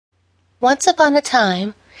Once upon a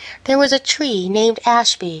time, there was a tree named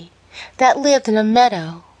Ashby that lived in a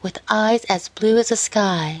meadow with eyes as blue as the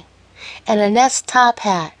sky, and a nest top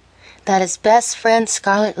hat that his best friend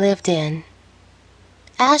Scarlet lived in.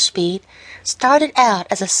 Ashby started out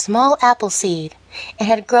as a small apple seed and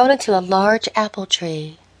had grown into a large apple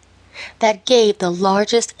tree that gave the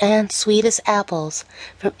largest and sweetest apples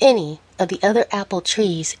from any of the other apple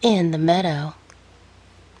trees in the meadow.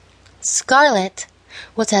 Scarlet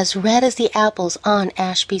was as red as the apples on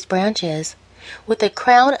Ashby's branches, with a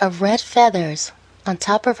crown of red feathers on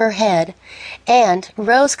top of her head and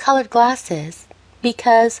rose-colored glasses,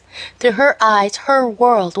 because through her eyes her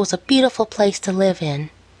world was a beautiful place to live in.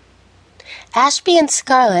 Ashby and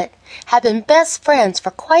Scarlet had been best friends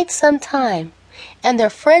for quite some time, and their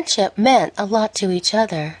friendship meant a lot to each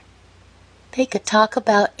other. They could talk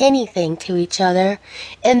about anything to each other,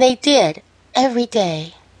 and they did every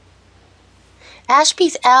day.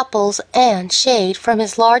 Ashby's apples and shade from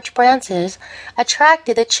his large branches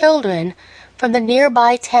attracted the children from the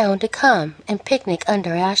nearby town to come and picnic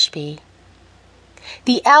under Ashby.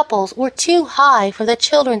 The apples were too high for the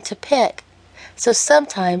children to pick, so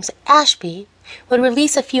sometimes Ashby would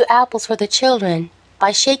release a few apples for the children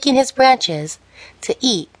by shaking his branches to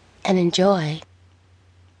eat and enjoy.